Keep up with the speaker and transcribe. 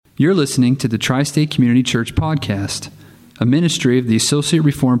You're listening to the Tri-State Community Church Podcast, a ministry of the Associate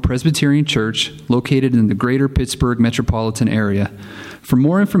Reformed Presbyterian Church located in the greater Pittsburgh metropolitan area. For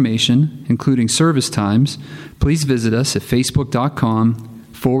more information, including service times, please visit us at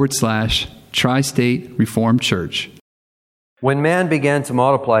facebook.com/Tri-State Reformed Church. When man began to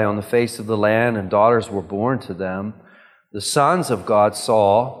multiply on the face of the land and daughters were born to them, the sons of God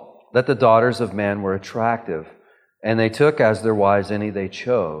saw that the daughters of man were attractive, and they took as their wives any they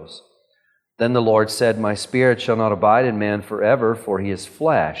chose. Then the Lord said, My spirit shall not abide in man forever, for he is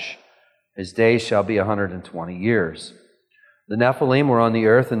flesh. His days shall be 120 years. The Nephilim were on the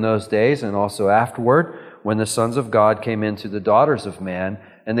earth in those days, and also afterward, when the sons of God came into the daughters of man,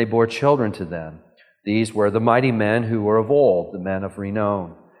 and they bore children to them. These were the mighty men who were of old, the men of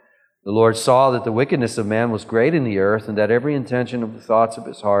renown. The Lord saw that the wickedness of man was great in the earth, and that every intention of the thoughts of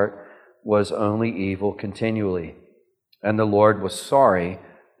his heart was only evil continually. And the Lord was sorry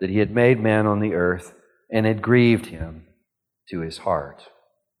that he had made man on the earth, and it grieved him to his heart.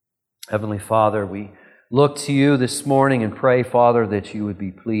 Heavenly Father, we look to you this morning and pray, Father, that you would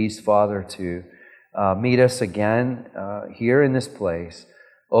be pleased, Father, to meet us again here in this place.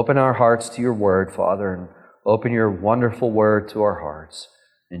 Open our hearts to your word, Father, and open your wonderful word to our hearts.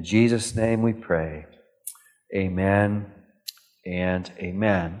 In Jesus' name we pray. Amen and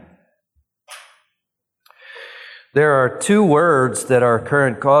amen. There are two words that our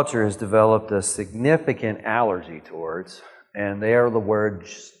current culture has developed a significant allergy towards, and they are the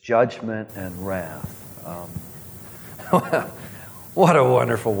words judgment and wrath. What a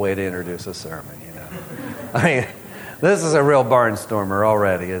wonderful way to introduce a sermon, you know. I mean, this is a real barnstormer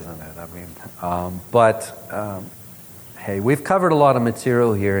already, isn't it? I mean, hey, we've covered a lot of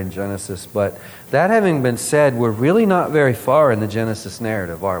material here in Genesis, but that having been said, we're really not very far in the Genesis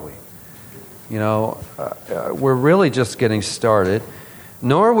narrative, are we? You know, we're really just getting started,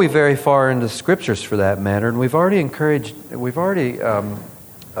 nor are we very far into Scriptures for that matter, and we've already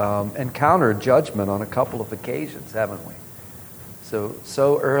encountered judgment on a couple of occasions, haven't we?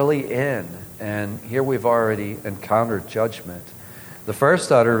 So early in, and here we've already encountered judgment. The first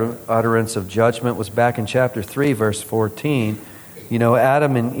utterance of judgment was back in chapter 3, verse 14. You know,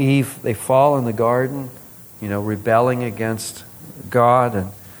 Adam and Eve, they fall in the garden, you know, rebelling against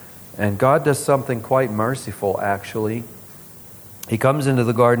God, and God does something quite merciful, actually. He comes into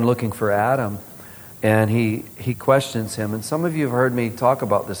the garden looking for Adam, and he questions him. And some of you have heard me talk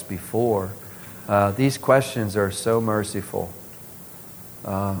about this before. These questions are so merciful.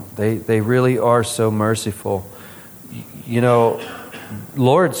 They really are so merciful. You know,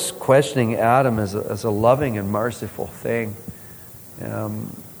 Lord's questioning Adam is a loving and merciful thing.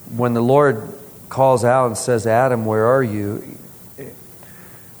 When the Lord calls out and says, Adam, where are you?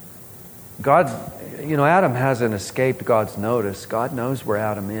 God, you know, Adam hasn't escaped God's notice. God knows where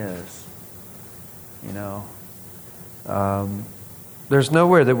Adam is. You know, there's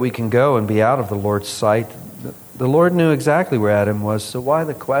nowhere that we can go and be out of the Lord's sight. The Lord knew exactly where Adam was, so why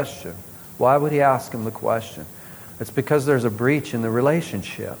the question? Why would he ask him the question? It's because there's a breach in the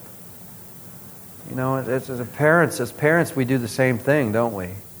relationship. You know, as parents, we do the same thing, don't we?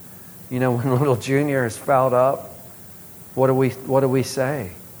 You know, when little Junior is fouled up, what do we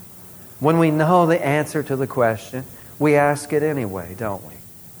say? When we know the answer to the question, we ask it anyway, don't we?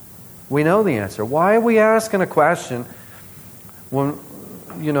 We know the answer. Why are we asking a question when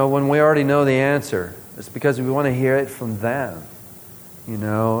we already know the answer? It's because we want to hear it from them, you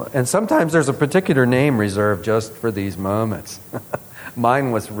know. And sometimes there's a particular name reserved just for these moments.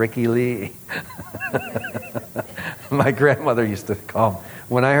 Mine was Ricky Lee. My grandmother used to call me.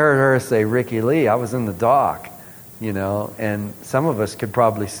 When I heard her say Ricky Lee, I was in the dock, you know. And some of us could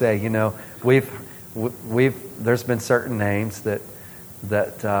probably say, you know, there's been certain names that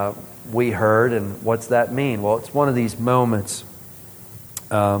we heard, and what's that mean? Well, it's one of these moments.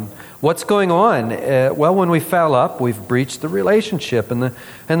 What's going on? Well, when we foul up, we've breached the relationship. And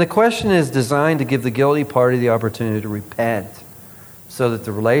the question is designed to give the guilty party the opportunity to repent so that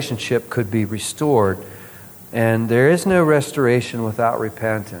the relationship could be restored. And there is no restoration without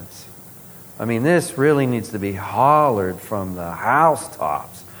repentance. I mean, this really needs to be hollered from the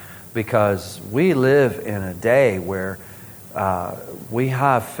housetops, because we live in a day where we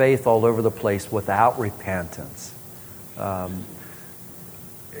have faith all over the place without repentance.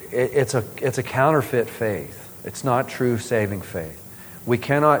 It's a counterfeit faith. It's not true saving faith. We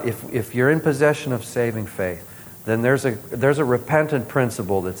cannot, if you're in possession of saving faith, then there's a repentant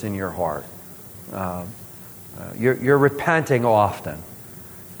principle that's in your heart. You're repenting often.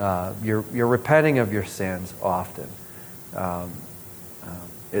 You're repenting of your sins often.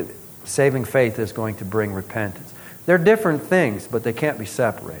 Saving faith is going to bring repentance. They're different things, but they can't be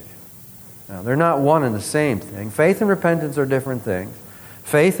separated. Now, they're not one and the same thing. Faith and repentance are different things.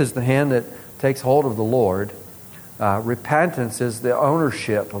 Faith is the hand that takes hold of the Lord. Repentance is the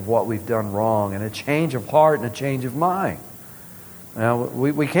ownership of what we've done wrong, and a change of heart and a change of mind. Now,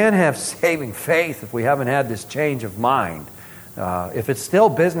 we can't have saving faith if we haven't had this change of mind. If it's still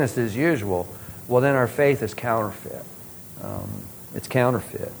business as usual, well, then our faith is counterfeit. It's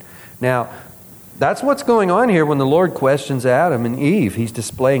counterfeit. Now, that's what's going on here when the Lord questions Adam and Eve. He's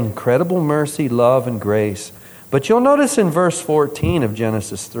displaying incredible mercy, love, and grace. But you'll notice in verse 14 of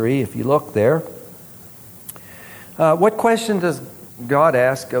Genesis 3, if you look there, what question does God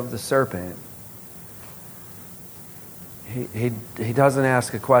ask of the serpent? He doesn't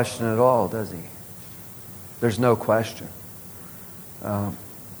ask a question at all, does he? There's no question.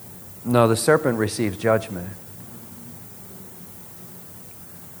 No, the serpent receives judgment.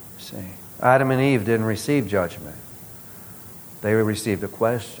 See, Adam and Eve didn't receive judgment. They received a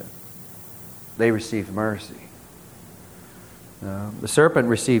question. They received mercy. The serpent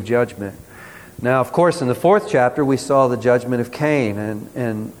received judgment. Now, of course, in the 4th chapter, we saw the judgment of Cain.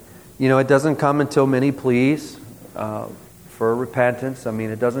 And it doesn't come until many pleas for repentance. I mean,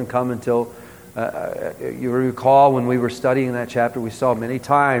 it doesn't come until, you recall when we were studying that chapter, we saw many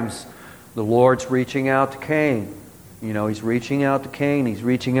times the Lord's reaching out to Cain. He's reaching out to Cain. He's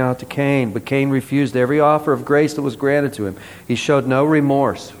reaching out to Cain. But Cain refused every offer of grace that was granted to him. He showed no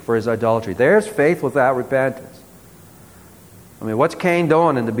remorse for his idolatry. There's faith without repentance. I mean, what's Cain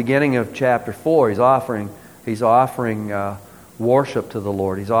doing in the beginning of chapter 4? He's offering worship to the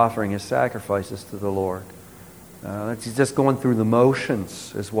Lord. He's offering his sacrifices to the Lord. He's just going through the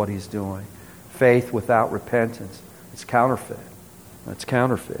motions is what he's doing. Faith without repentance. It's counterfeit. It's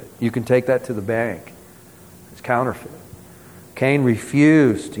counterfeit. You can take that to the bank. It's counterfeit. Cain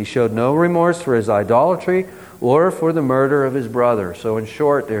refused. He showed no remorse for his idolatry or for the murder of his brother. So in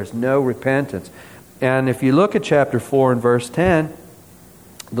short, there's no repentance. And if you look at chapter 4 and verse 10,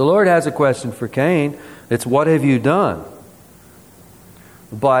 the Lord has a question for Cain. It's, what have you done?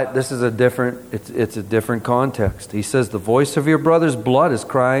 But this is it's a different context. He says, the voice of your brother's blood is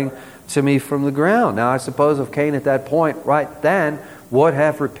crying to me from the ground. Now I suppose if Cain at that point, right then, would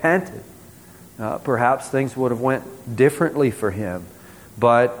have repented, perhaps things would have went differently for him.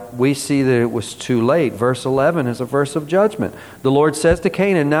 But we see that it was too late. Verse 11 is a verse of judgment. The Lord says to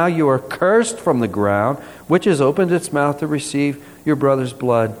Cain, and now you are cursed from the ground, which has opened its mouth to receive your brother's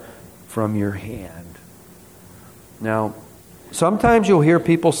blood from your hand. Now, sometimes you'll hear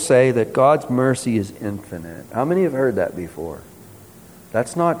people say that God's mercy is infinite. How many have heard that before?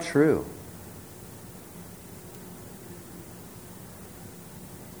 That's not true.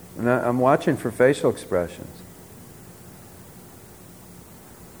 And I'm watching for facial expressions.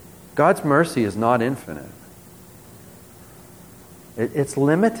 God's mercy is not infinite. It's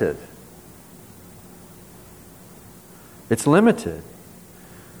limited. It's limited.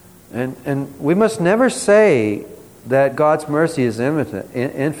 And we must never say that God's mercy is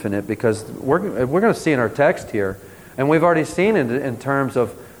infinite, because we're going to see in our text here, and we've already seen it in terms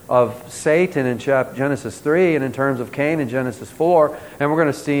of Satan in Genesis 3 and in terms of Cain in Genesis 4, and we're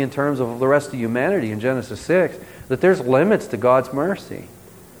going to see in terms of the rest of humanity in Genesis 6, that there's limits to God's mercy.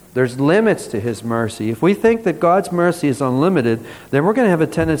 There's limits to His mercy. If we think that God's mercy is unlimited, then we're going to have a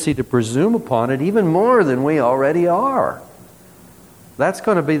tendency to presume upon it even more than we already are. That's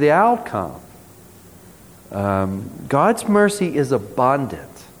going to be the outcome. God's mercy is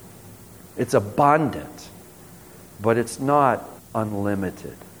abundant. It's abundant, but it's not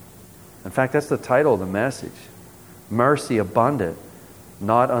unlimited. In fact, that's the title of the message. Mercy abundant,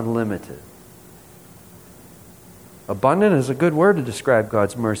 not unlimited. Abundant is a good word to describe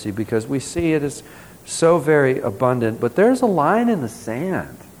God's mercy, because we see it as so very abundant. But there's a line in the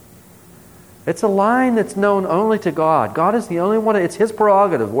sand. It's a line that's known only to God. God is the only one. It's His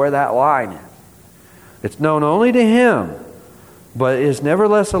prerogative where that line is. It's known only to Him, but it is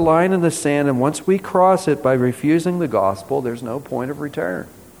nevertheless a line in the sand, and once we cross it by refusing the gospel, there's no point of return.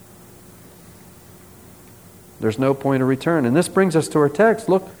 There's no point of return. And this brings us to our text.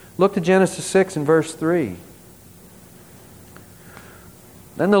 Look to Genesis 6 and verse 3.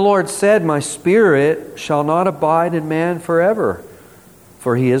 Then the Lord said, my spirit shall not abide in man forever,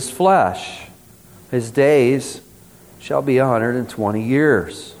 for he is flesh. His days shall be 120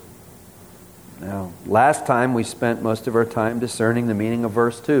 years. Now, last time we spent most of our time discerning the meaning of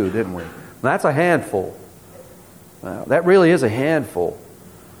verse 2, didn't we? That's a handful. That really is a handful.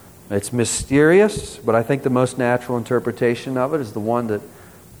 It's mysterious, but I think the most natural interpretation of it is the one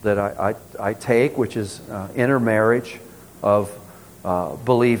that I take, which is intermarriage of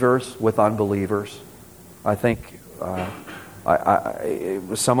believers with unbelievers. I think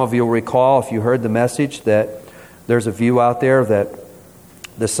Some of you will recall, if you heard the message, that there's a view out there that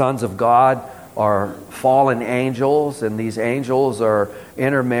the sons of God are fallen angels, and these angels are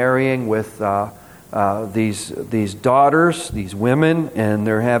intermarrying with these daughters, these women, and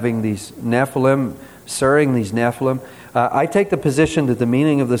they're having these Nephilim, serving these Nephilim. I take the position that the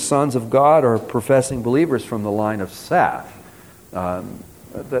meaning of the sons of God are professing believers from the line of Seth.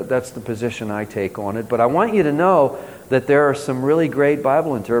 That's the position I take on it. But I want you to know that there are some really great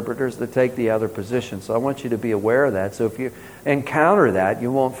Bible interpreters that take the other position. So I want you to be aware of that. So if you encounter that,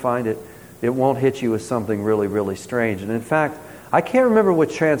 you won't find it won't hit you as something really, really strange. And in fact, I can't remember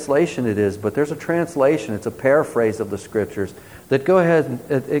which translation it is, but there's a translation, it's a paraphrase of the Scriptures, that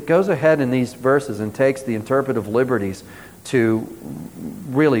it goes ahead in these verses and takes the interpretive liberties to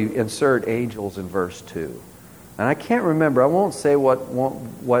really insert angels in verse 2. And I can't remember, I won't say what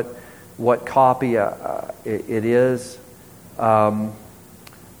copy it is, so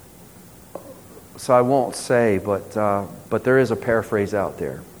I won't say, but there is a paraphrase out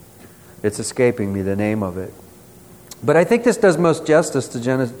there. It's escaping me, the name of it. But I think this does most justice to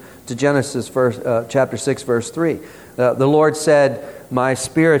Genesis chapter 6, verse 3. The Lord said, "My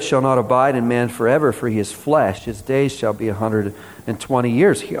spirit shall not abide in man forever, for he is flesh. His days shall be 120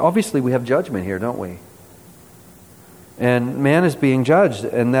 years." Obviously, we have judgment here, don't we? And man is being judged,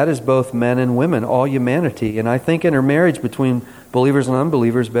 and that is both men and women, all humanity. And I think intermarriage between believers and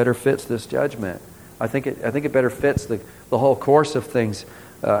unbelievers better fits this judgment. I think it better fits the whole course of things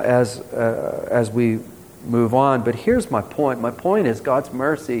as we move on. But here's my point. My point is God's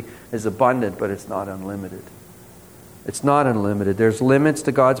mercy is abundant, but it's not unlimited. It's not unlimited. There's limits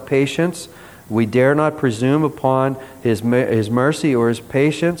to God's patience. We dare not presume upon His mercy or His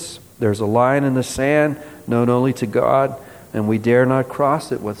patience. There's a line in the sand known only to God, and we dare not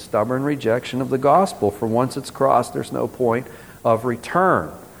cross it with stubborn rejection of the gospel. For once it's crossed, there's no point of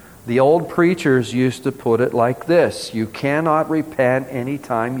return. The old preachers used to put it like this: you cannot repent any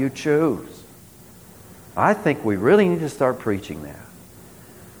time you choose. I think we really need to start preaching that,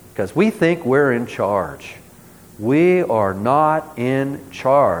 because we think we're in charge. We are not in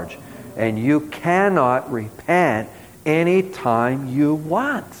charge, and you cannot repent any time you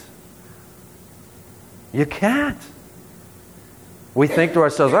want. You can't. We think to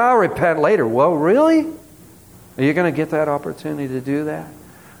ourselves, I'll repent later. Well, really? Are you going to get that opportunity to do that?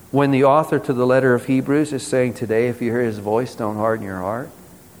 When the author to the letter of Hebrews is saying today, if you hear His voice, don't harden your heart.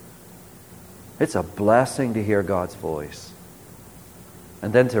 It's a blessing to hear God's voice.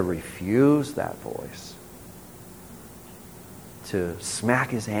 And then to refuse that voice. To smack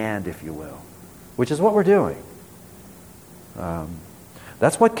His hand, if you will. Which is what we're doing.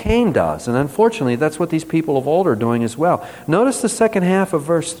 That's what Cain does. And unfortunately, that's what these people of old are doing as well. Notice the second half of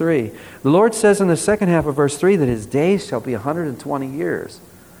verse 3. The Lord says in the second half of verse 3 that His days shall be 120 years.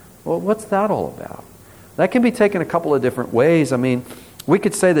 Well, what's that all about? That can be taken a couple of different ways. I mean, we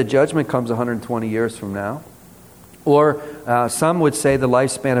could say the judgment comes 120 years from now. Or some would say the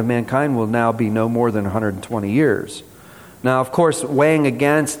lifespan of mankind will now be no more than 120 years. Now, of course, weighing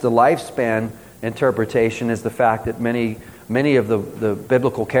against the lifespan interpretation is the fact that many of the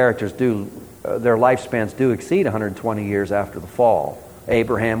biblical characters their lifespans do exceed 120 years after the fall.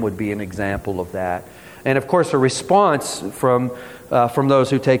 Abraham would be an example of that. And of course, a response from those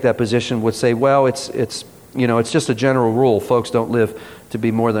who take that position would say, well, it's just a general rule. Folks don't live to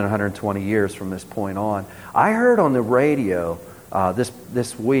be more than 120 years from this point on. I heard on the radio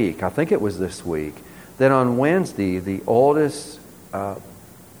this week, I think it was this week, that on Wednesday, the oldest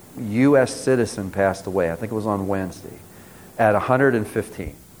U.S. citizen passed away. I think it was on Wednesday, at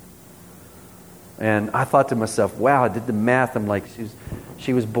 115. And I thought to myself, wow, I did the math. I'm like,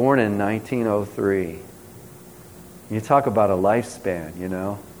 she was born in 1903. You talk about a lifespan,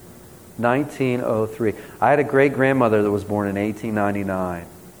 1903. I had a great-grandmother that was born in 1899.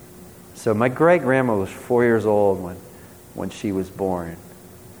 So my great-grandma was 4 years old when she was born.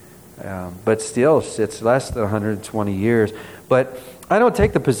 But still, it's less than 120 years. But I don't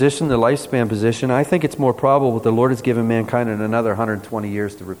take the lifespan position. I think it's more probable that the Lord has given mankind another 120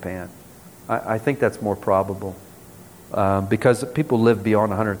 years to repent. I think that's more probable. Because people live beyond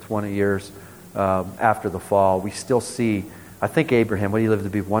 120 years after the fall. We still see, I think Abraham, he lived to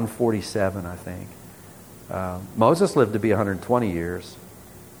be 147, I think. Moses lived to be 120 years.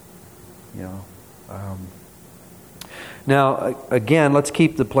 Now, again, let's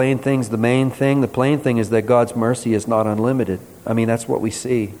keep the plain things the main thing. The plain thing is that God's mercy is not unlimited. I mean, that's what we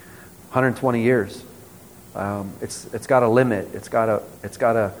see. 120 years. It's got a limit. It's got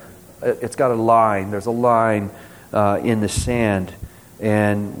a line. There's a line in the sand.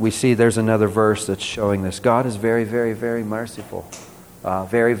 And we see there's another verse that's showing this. God is very, very, very merciful.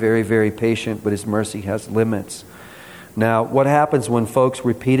 Very, very, very patient, but His mercy has limits. Now, what happens when folks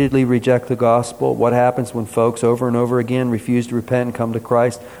repeatedly reject the gospel? What happens when folks over and over again refuse to repent and come to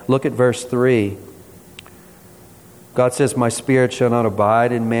Christ? Look at verse 3. God says, "My spirit shall not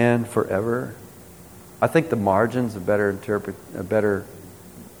abide in man forever." I think the margin's it's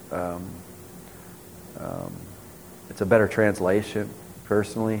a better translation,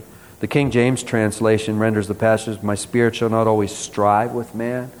 personally. The King James translation renders the passage, "My spirit shall not always strive with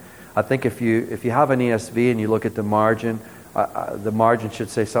man." I think if you have an ESV and you look at the margin should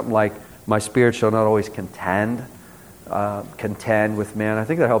say something like, "My spirit shall not always contend with man." I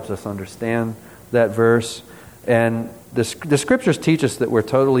think that helps us understand that verse. And the Scriptures teach us that we're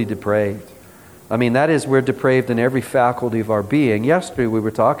totally depraved. I mean, that is, we're depraved in every faculty of our being. Yesterday we were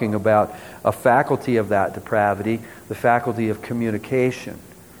talking about a faculty of that depravity, the faculty of communication.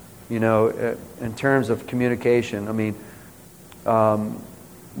 You know, in terms of communication, I mean,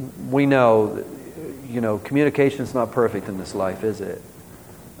 we know, communication's not perfect in this life, is it?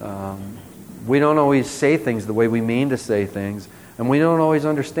 We don't always say things the way we mean to say things, and we don't always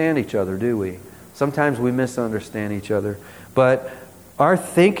understand each other, do we? Sometimes we misunderstand each other. But our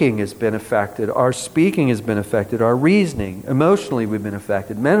thinking has been affected, our speaking has been affected, our reasoning, emotionally we've been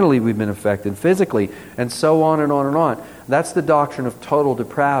affected, mentally we've been affected, physically, and so on and on and on. That's the doctrine of total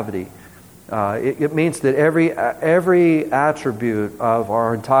depravity. It means that every attribute of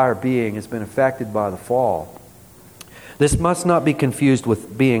our entire being has been affected by the fall. This must not be confused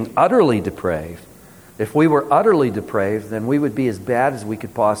with being utterly depraved. If we were utterly depraved, then we would be as bad as we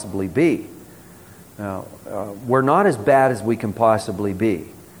could possibly be. Now, we're not as bad as we can possibly be.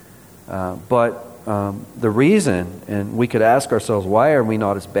 But the reason, and we could ask ourselves, why are we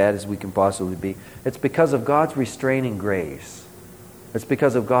not as bad as we can possibly be? It's because of God's restraining grace. It's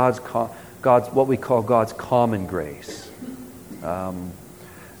because of God's what we call God's common grace.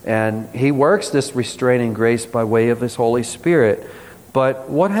 And He works this restraining grace by way of His Holy Spirit. But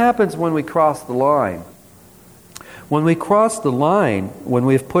what happens when we cross the line? When we cross the line, when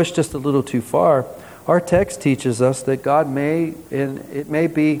we've pushed just a little too far, our text teaches us that God it may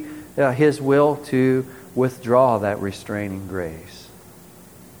be His will to withdraw that restraining grace.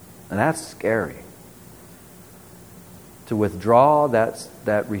 And that's scary. To withdraw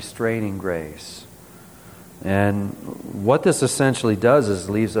that restraining grace. And what this essentially does is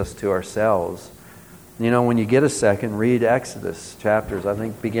leaves us to ourselves. You know, when you get a second, read Exodus chapters, I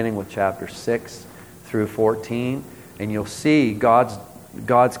think beginning with chapter 6 through 14, and you'll see God's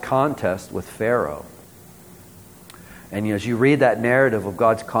contest with Pharaoh. And as you read that narrative of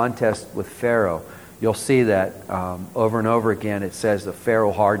God's contest with Pharaoh, you'll see that over and over again it says that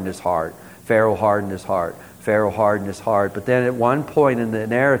Pharaoh hardened his heart. Pharaoh hardened his heart. Pharaoh hardened his heart. But then at one point in the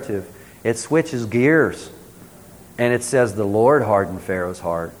narrative, it switches gears. And it says the Lord hardened Pharaoh's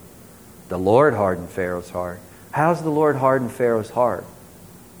heart. The Lord hardened Pharaoh's heart. How's the Lord harden Pharaoh's heart?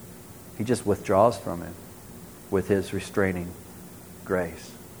 He just withdraws from him with His restraining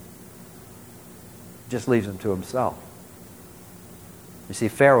grace. Just leaves him to himself. You see,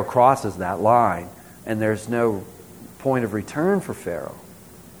 Pharaoh crosses that line, and there's no point of return for Pharaoh,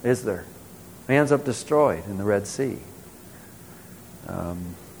 is there? He ends up destroyed in the Red Sea.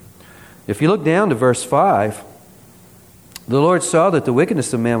 If you look down to verse 5, the Lord saw that the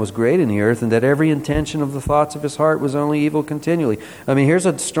wickedness of man was great in the earth, and that every intention of the thoughts of his heart was only evil continually. I mean, here's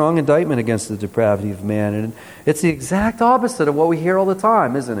a strong indictment against the depravity of man, and it's the exact opposite of what we hear all the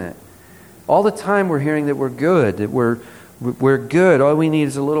time, isn't it? All the time we're hearing that we're good, that we're good. All we need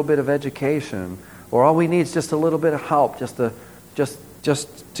is a little bit of education, or all we need is just a little bit of help, just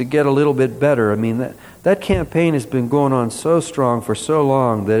to get a little bit better. I mean, that campaign has been going on so strong for so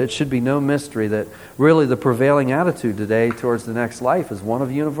long that it should be no mystery that really the prevailing attitude today towards the next life is one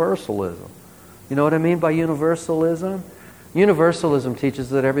of universalism. You know what I mean by universalism? Universalism teaches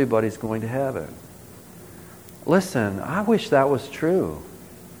that everybody's going to heaven. Listen, I wish that was true.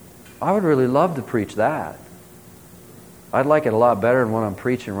 I would really love to preach that. I'd like it a lot better than what I'm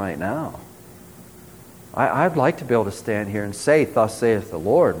preaching right now. I'd like to be able to stand here and say, "Thus saith the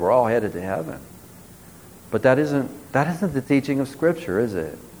Lord," we're all headed to heaven. But that isn't the teaching of Scripture, is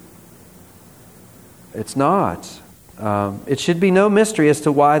it? It's not. It should be no mystery as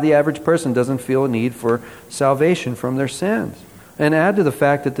to why the average person doesn't feel a need for salvation from their sins. And add to the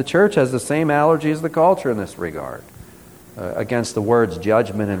fact that the church has the same allergy as the culture in this regard, against the words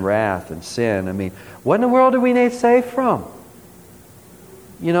judgment and wrath and sin. I mean, what in the world do we need saved from?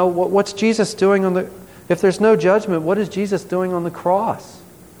 You know, what's Jesus doing if there's no judgment, what is Jesus doing on the cross?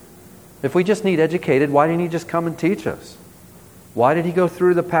 If we just need educated, why didn't He just come and teach us? Why did he go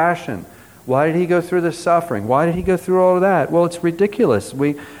through the passion? Why did he go through the suffering? Why did he go through all of that? Well, it's ridiculous.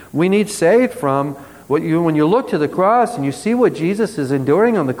 We need saved from when you look to the cross and you see what Jesus is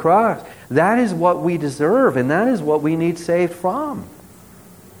enduring on the cross. That is what we deserve, and that is what we need saved from.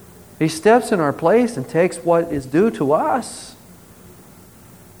 He steps in our place and takes what is due to us.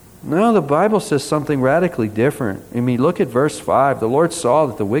 No, the Bible says something radically different. I mean, look at verse 5. The Lord saw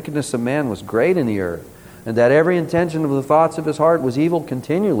that the wickedness of man was great in the earth, and that every intention of the thoughts of his heart was evil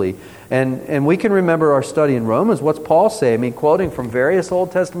continually. And we can remember our study in Romans. What's Paul say? I mean, quoting from various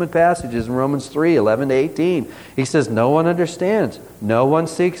Old Testament passages in Romans 3, 11 to 18. He says, no one understands. No one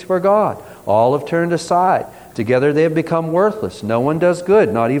seeks for God. All have turned aside. Together they have become worthless. No one does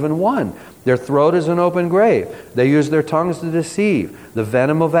good, not even one. Their throat is an open grave. They use their tongues to deceive. The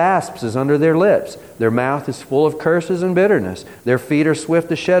venom of asps is under their lips. Their mouth is full of curses and bitterness. Their feet are swift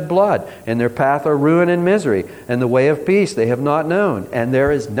to shed blood. And their path are ruin and misery. And the way of peace they have not known. And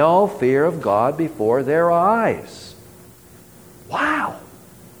there is no fear of God before their eyes. Wow.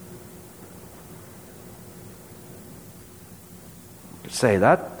 Say,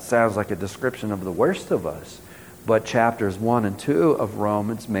 that sounds like a description of the worst of us. But chapters 1 and 2 of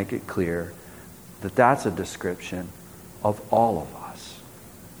Romans make it clear that that's a description of all of us.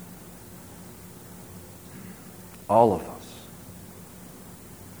 All of us.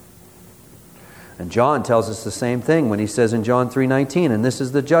 And John tells us the same thing when he says in John 3:19, and this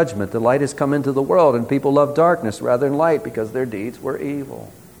is the judgment. The light has come into the world, and people love darkness rather than light because their deeds were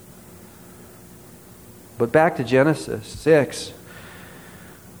evil. But back to Genesis 6.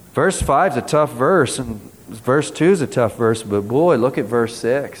 Verse 5 is a tough verse, and verse 2 is a tough verse, but boy, look at verse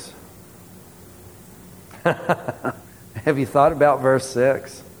 6. Have you thought about verse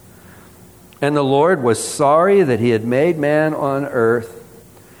 6? And the Lord was sorry that he had made man on earth,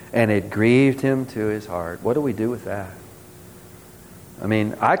 and it grieved him to his heart. What do we do with that? I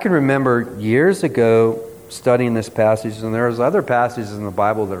mean, I can remember years ago studying this passage, and there's other passages in the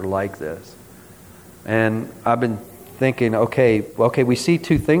Bible that are like this. And I've been thinking, okay, we see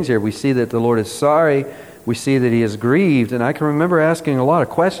two things here. We see that the Lord is sorry. We see that he is grieved. And I can remember asking a lot of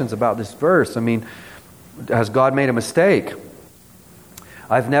questions about this verse. I mean, has God made a mistake?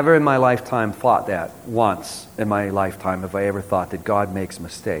 I've never in my lifetime thought that. Once in my lifetime have I ever thought that God makes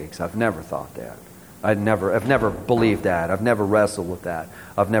mistakes. I've never thought that. I've never believed that. I've never wrestled with that.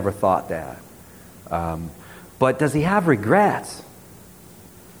 I've never thought that. But does he have regrets?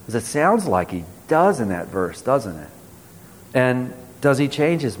 Because it sounds like he does in that verse, doesn't it? And does he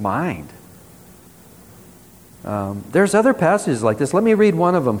change his mind? There's other passages like this. Let me read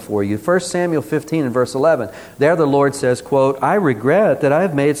one of them for you. 1 Samuel 15 and verse 11. There the Lord says, quote, I regret that I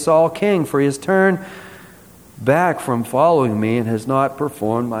have made Saul king, for he has turned back from following me and has not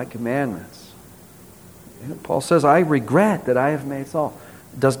performed my commandments. Paul says, I regret that I have made Saul.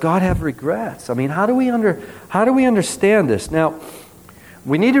 Does God have regrets? I mean, how do we understand this? Now,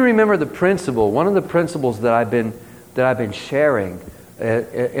 we need to remember the principle. One of the principles that I've been sharing,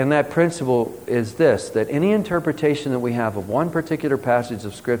 and that principle is this, that any interpretation that we have of one particular passage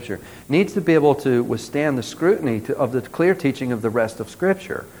of Scripture needs to be able to withstand the scrutiny of the clear teaching of the rest of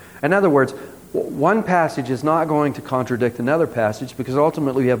Scripture. In other words, one passage is not going to contradict another passage because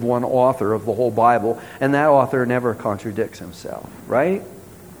ultimately we have one author of the whole Bible, and that author never contradicts himself, right?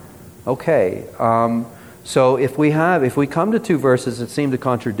 Okay. So if we come to two verses that seem to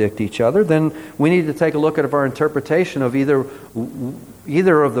contradict each other, then we need to take a look at our interpretation of either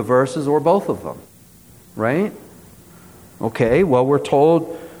of the verses or both of them. Right? Okay, well we're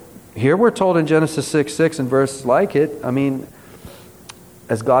told in Genesis 6:6 and verses like it, I mean,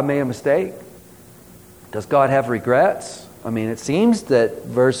 has God made a mistake? Does God have regrets? I mean, it seems that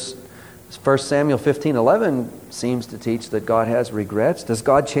 1 Samuel 15:11 seems to teach that God has regrets. Does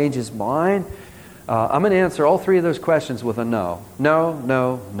God change his mind? I'm going to answer all three of those questions with a no. No,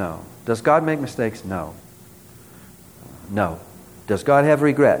 no, no. Does God make mistakes? No. No. Does God have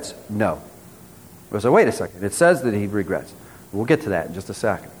regrets? No. So wait a second. It says that he regrets. We'll get to that in just a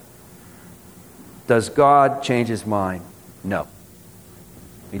second. Does God change his mind? No.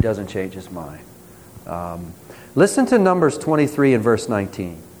 He doesn't change his mind. Listen to Numbers 23 and verse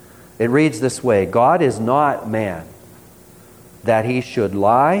 19. It reads this way, God is not man, that he should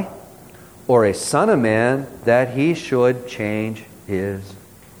lie, or a son of man, that he should change his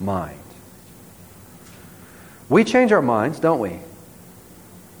mind. We change our minds, don't we?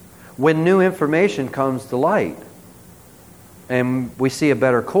 When new information comes to light and we see a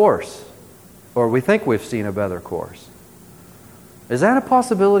better course, or we think we've seen a better course. Is that a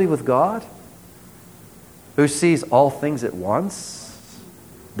possibility with God? Who sees all things at once?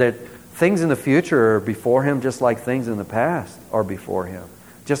 That Things in the future are before Him just like things in the past are before Him.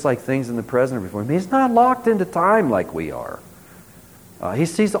 Just like things in the present are before Him. He's not locked into time like we are. He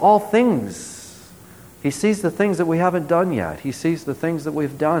sees all things. He sees the things that we haven't done yet. He sees the things that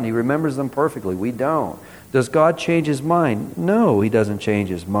we've done. He remembers them perfectly. We don't. Does God change His mind? No, He doesn't change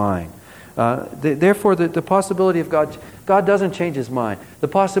His mind. Therefore, the possibility of God doesn't change His mind. The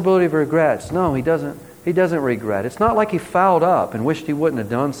possibility of regrets, no, He doesn't regret. It's not like He fouled up and wished He wouldn't have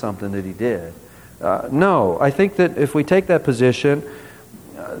done something that He did. No, I think that if we take that position,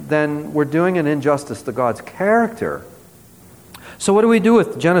 then we're doing an injustice to God's character. So what do we do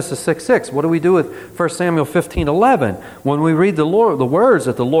with Genesis 6:6? What do we do with 1 Samuel 15:11? When we read the words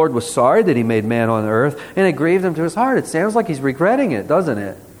that the Lord was sorry that He made man on earth and it grieved Him to His heart. It sounds like He's regretting it, doesn't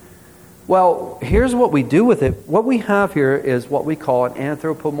it? Well, here's what we do with it. What we have here is what we call an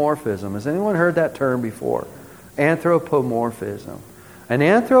anthropomorphism. Has anyone heard that term before? Anthropomorphism. An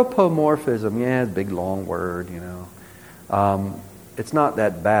anthropomorphism, yeah, it's a big long word, you know. It's not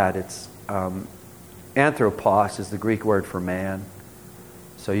that bad. It's anthropos is the Greek word for man.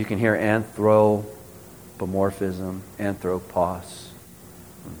 So you can hear anthropomorphism, anthropos,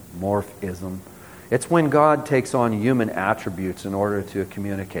 morphism. It's when God takes on human attributes in order to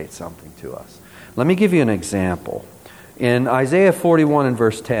communicate something to us. Let me give you an example. In Isaiah 41 and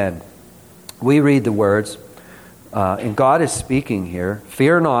verse 10, we read the words, and God is speaking here,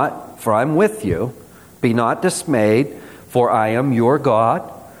 "Fear not, for I'm with you. Be not dismayed, for I am your God.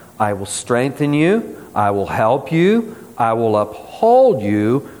 I will strengthen you. I will help you. I will uphold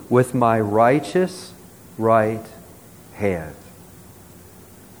you with my righteous right hand."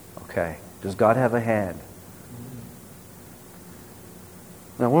 Okay. Does God have a hand?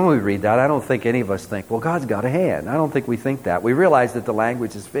 Now, when we read that, I don't think any of us think, well, God's got a hand. I don't think we think that. We realize that the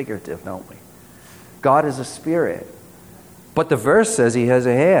language is figurative, don't we? God is a spirit. But the verse says He has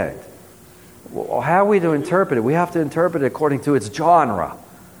a hand. Well, how are we to interpret it? We have to interpret it according to its genre.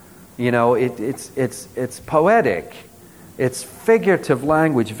 You know, it's poetic. It's figurative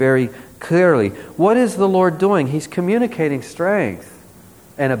language very clearly. What is the Lord doing? He's communicating strength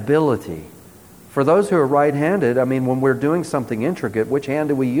and ability. For those who are right-handed, I mean, when we're doing something intricate, which hand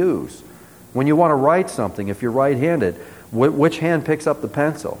do we use? When you want to write something, if you're right-handed, which hand picks up the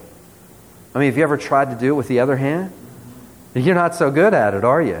pencil? I mean, have you ever tried to do it with the other hand? You're not so good at it,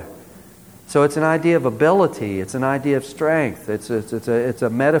 are you? So it's an idea of ability. It's an idea of strength. It's a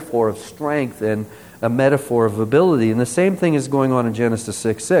metaphor of strength and a metaphor of ability. And the same thing is going on in Genesis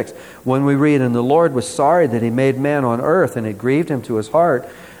 6:6. When we read, "And the Lord was sorry that He made man on earth, and it grieved Him to His heart,"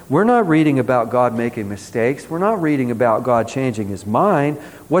 we're not reading about God making mistakes. We're not reading about God changing His mind.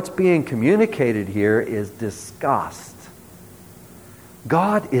 What's being communicated here is disgust.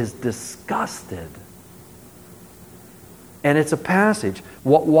 God is disgusted. And it's a passage.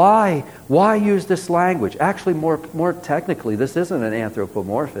 Why use this language? Actually, more technically, this isn't an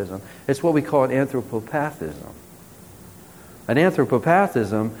anthropomorphism. It's what we call an anthropopathism. An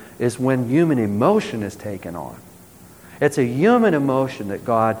anthropopathism is when human emotion is taken on. It's a human emotion that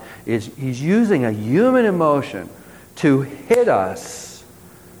God He's using a human emotion to hit us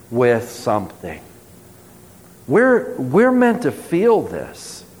with something. We're meant to feel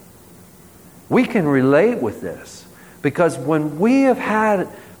this. We can relate with this. Because when we're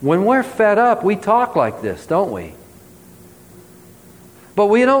fed up, we talk like this, don't we? But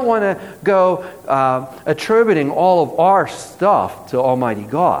we don't want to go attributing all of our stuff to Almighty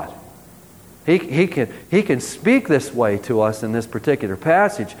God. He can speak this way to us in this particular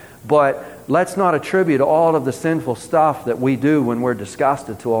passage, but let's not attribute all of the sinful stuff that we do when we're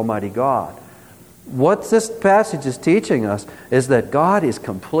disgusted to Almighty God. What this passage is teaching us is that God is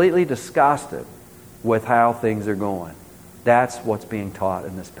completely disgusted with how things are going. That's what's being taught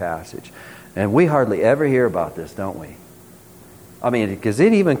in this passage. And we hardly ever hear about this, don't we? I mean, is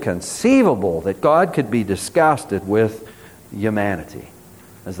it even conceivable that God could be disgusted with humanity?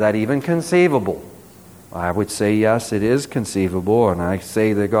 Is that even conceivable? I would say yes, it is conceivable, and I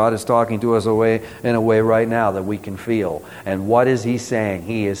say that God is talking to us in a way right now that we can feel. And what is He saying?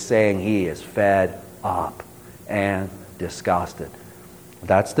 He is saying He is fed up and disgusted.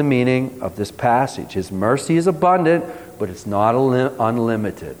 That's the meaning of this passage. His mercy is abundant, but it's not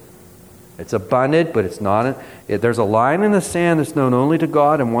unlimited. It's abundant, but it's not. There's a line in the sand that's known only to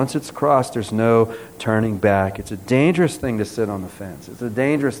God, and once it's crossed, there's no turning back. It's a dangerous thing to sit on the fence. It's a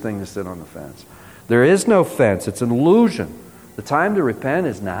dangerous thing to sit on the fence. There is no fence. It's an illusion. The time to repent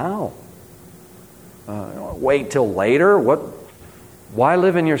is now. Wait till later? Why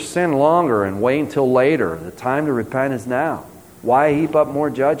live in your sin longer and wait until later? The time to repent is now. Why heap up more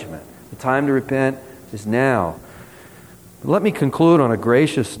judgment? The time to repent is now. Let me conclude on a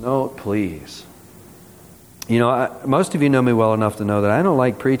gracious note, please. You know, most of you know me well enough to know that I don't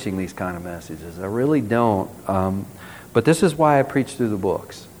like preaching these kind of messages. I really don't. But this is why I preach through the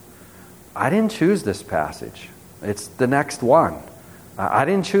books. I didn't choose this passage. It's the next one. I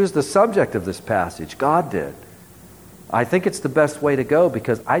didn't choose the subject of this passage. God did. I think it's the best way to go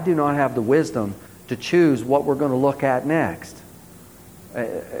because I do not have the wisdom to choose what we're going to look at next.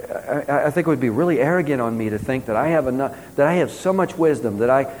 I think it would be really arrogant on me to think that I have enough, that I have so much wisdom that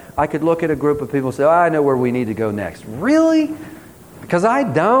I could look at a group of people and say, I know where we need to go next. Really? Because I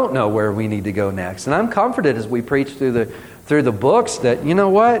don't know where we need to go next. And I'm comforted as we preach through the books that, you know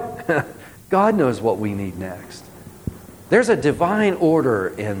what? God knows what we need next. There's a divine order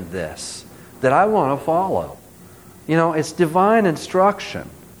in this that I want to follow. You know, it's divine instruction.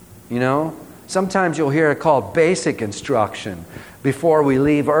 You know, sometimes you'll hear it called basic instruction before we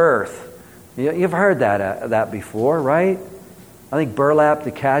leave earth. You've heard that before, right? I think Burlap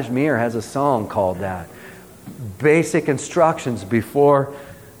the Cashmere has a song called that. Basic instructions before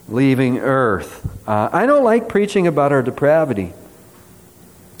leaving earth. I don't like preaching about our depravity.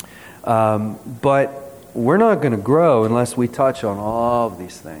 But we're not going to grow unless we touch on all of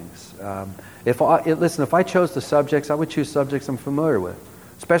these things. If I chose the subjects, I would choose subjects I'm familiar with,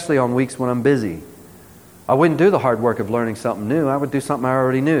 especially on weeks when I'm busy. I wouldn't do the hard work of learning something new. I would do something I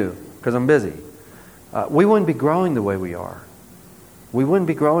already knew because I'm busy. We wouldn't be growing the way we are. We wouldn't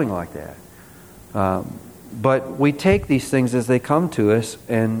be growing like that. But we take these things as they come to us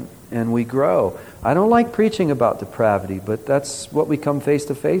and we grow. I don't like preaching about depravity, but that's what we come face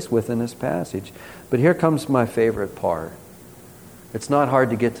to face with in this passage. But here comes my favorite part. It's not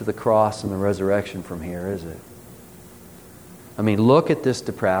hard to get to the cross and the resurrection from here, is it? I mean, look at this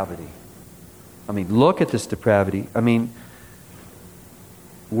depravity.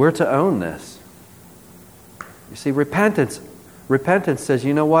 We're to own this. You see, repentance says,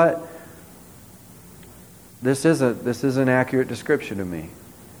 you know what? This is an accurate description of me.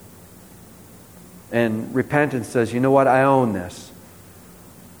 And repentance says, you know what? I own this.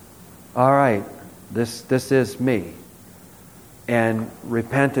 All right, this is me. And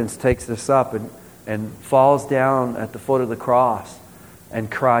repentance takes this up and falls down at the foot of the cross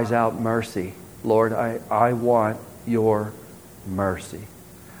and cries out mercy. Lord, I want your mercy.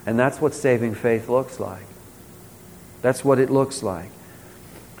 And that's what saving faith looks like. That's what it looks like.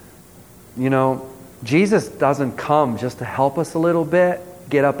 You know, Jesus doesn't come just to help us a little bit,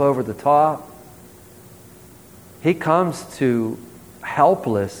 get up over the top. He comes to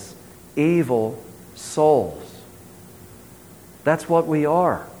helpless, evil souls. That's what we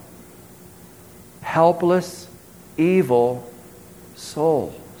are. Helpless, evil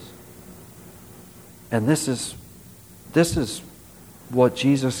souls. And this is what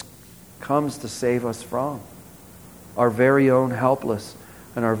Jesus comes to save us from. Our very own helpless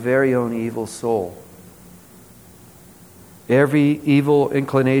and our very own evil soul. Every evil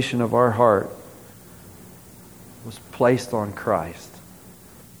inclination of our heart was placed on Christ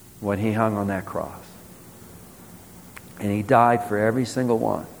when He hung on that cross. And He died for every single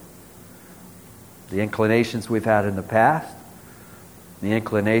one. The inclinations we've had in the past, the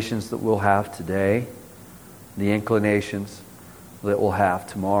inclinations that we'll have today, the inclinations that we'll have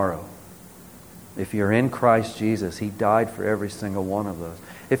tomorrow. If you're in Christ Jesus, He died for every single one of those.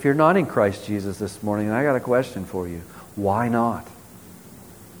 If you're not in Christ Jesus this morning, I got a question for you. Why not?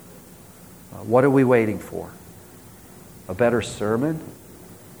 What are we waiting for? A better sermon?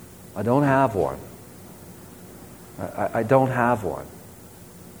 I don't have one. I don't have one.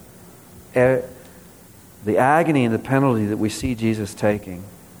 The agony and the penalty that we see Jesus taking.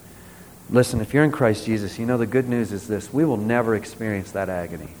 Listen, if you're in Christ Jesus, you know the good news is this. We will never experience that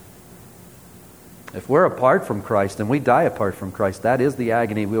agony. If we're apart from Christ and we die apart from Christ, that is the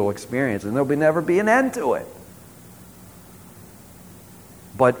agony we will experience, and there'll never be an end to it.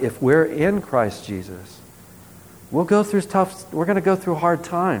 But if we're in Christ Jesus, we're going to go through hard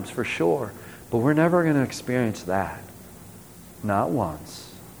times for sure, but we're never going to experience that. Not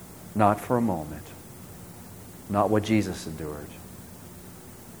once. Not for a moment. Not what Jesus endured.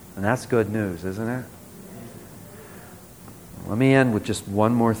 And that's good news, isn't it? Let me end with just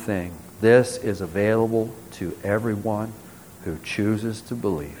one more thing. This is available to everyone who chooses to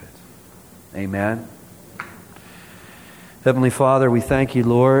believe it. Amen. Heavenly Father, we thank You,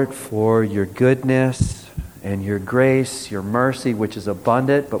 Lord, for Your goodness and Your grace, Your mercy, which is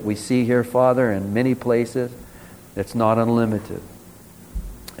abundant, but we see here, Father, in many places, it's not unlimited.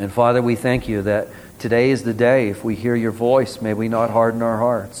 And Father, we thank You that today is the day. If we hear Your voice, may we not harden our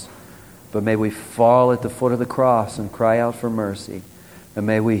hearts, but may we fall at the foot of the cross and cry out for mercy. And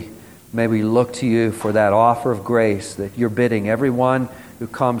may we May we look to you for that offer of grace that you're bidding everyone who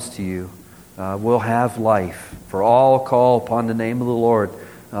comes to you will have life. For all call upon the name of the Lord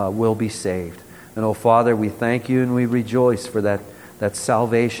will be saved. And oh Father, we thank you and we rejoice for that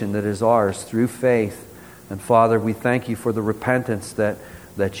salvation that is ours through faith. And Father, we thank you for the repentance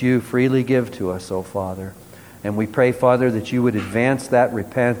that you freely give to us, oh Father. And we pray, Father, that you would advance that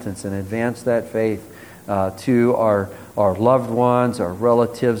repentance and advance that faith to our loved ones, our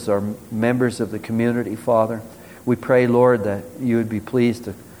relatives, our members of the community, Father. We pray, Lord, that you would be pleased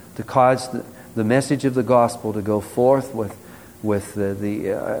to cause the message of the gospel to go forth with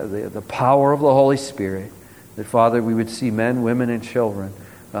the power of the Holy Spirit. That, Father, we would see men, women, and children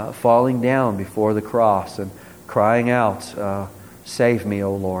falling down before the cross and crying out, save me,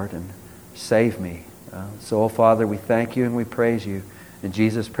 O Lord, and save me. So, oh Father, we thank you and we praise you. In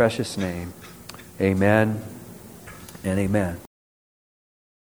Jesus' precious name, amen and amen.